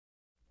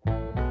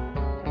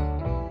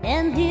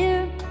And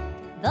here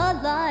the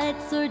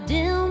lights are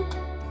dim,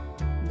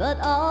 but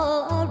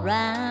all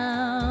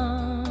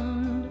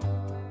around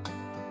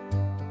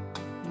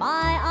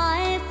my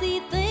eyes see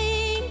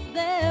things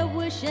they're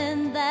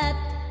wishing that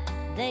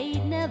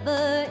they'd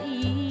never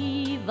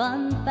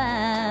even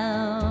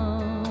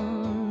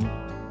found.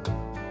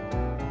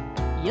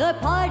 Your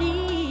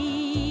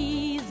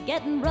party's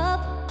getting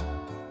rough,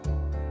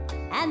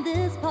 and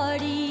this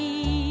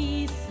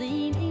party's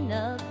seen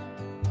enough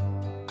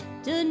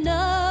to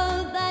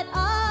know that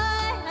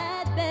I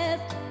had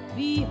best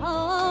be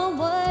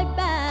homeward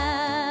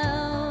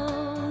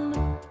bound.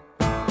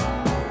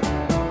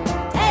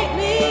 Take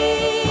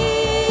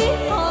me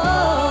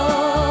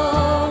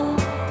home,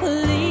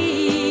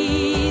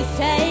 please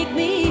take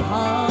me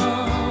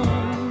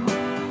home.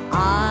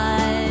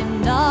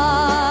 I'm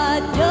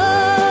not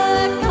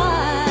your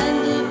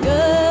kind of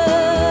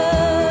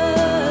girl.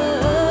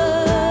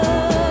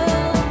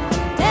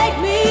 Take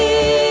me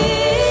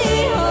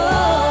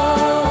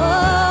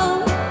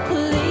home,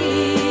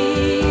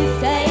 please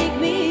take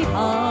me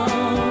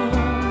home.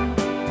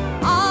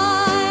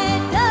 I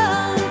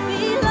don't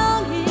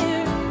belong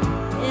here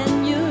in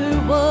your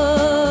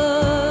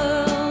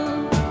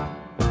world.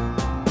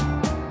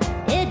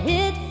 It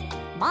hits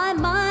my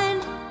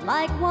mind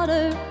like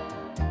water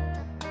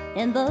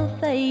in the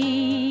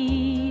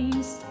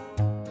face.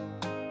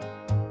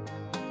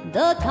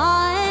 The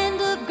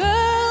kind of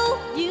girl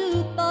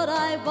you thought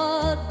I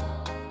was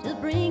to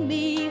bring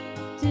me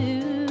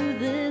to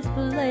this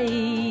place.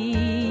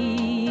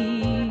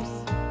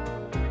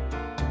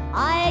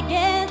 I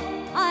guess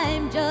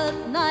I'm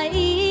just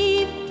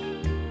naive,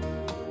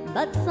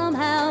 but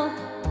somehow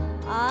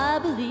I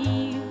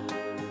believe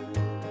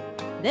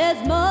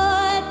there's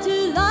more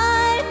to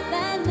life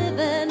than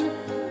living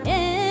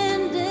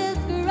in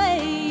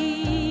disgrace.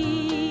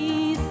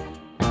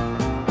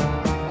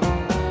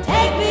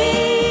 Take me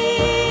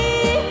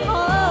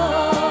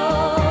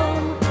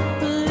home,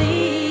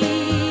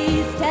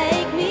 please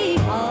take me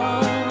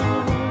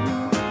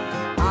home.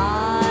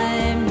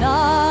 I'm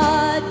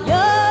not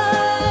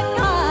your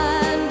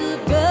kind of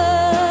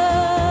girl.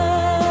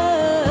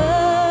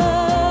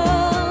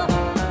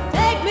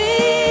 Take me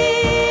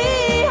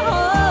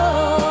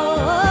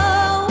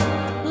home,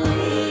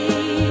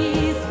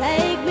 please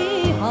take me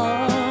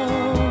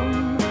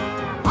home.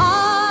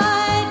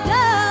 I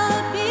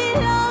don't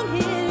belong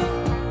here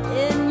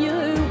in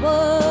your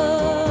world.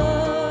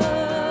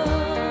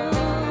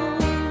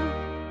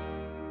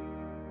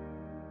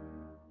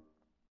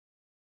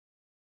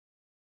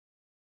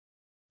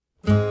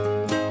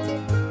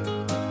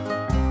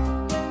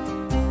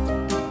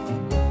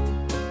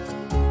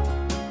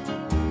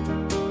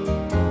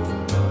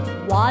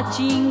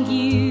 Watching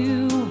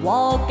you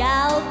walk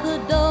out the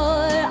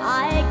door,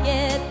 I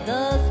get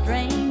the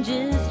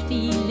strangest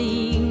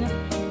feeling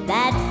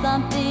that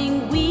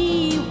something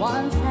we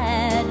once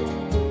had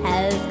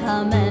has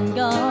come and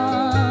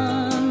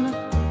gone.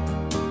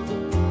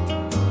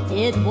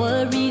 It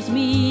worries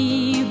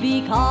me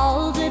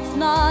because it's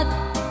not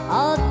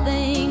a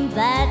thing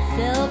that's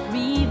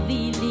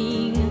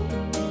self-revealing.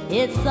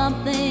 It's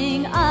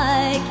something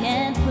I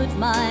can't put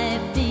my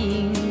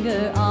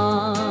finger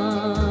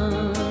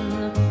on.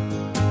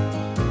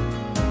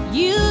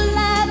 You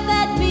laugh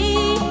at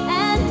me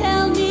and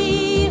tell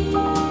me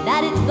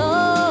that it's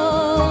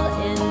all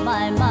in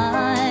my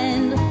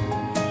mind,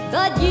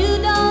 but you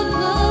don't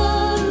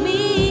look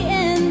me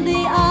in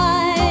the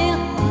eye.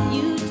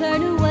 You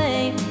turn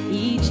away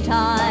each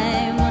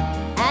time,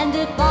 and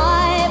if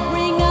I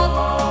bring up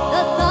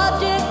the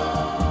subject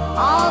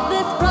of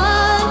this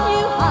front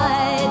you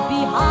hide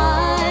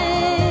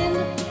behind,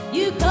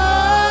 you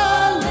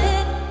call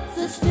it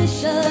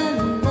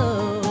suspicion.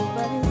 No,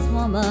 but it's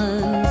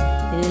woman's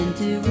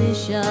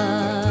intuition.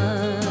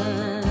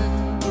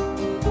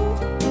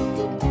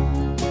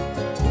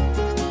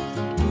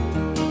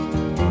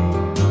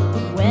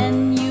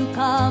 When you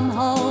come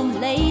home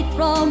late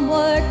from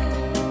work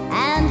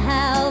and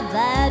have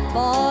that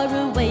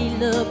faraway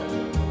look,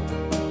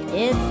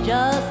 it's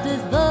just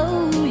as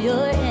though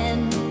you're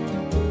in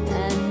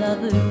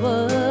another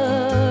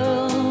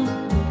world.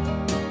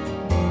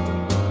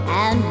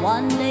 And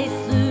one day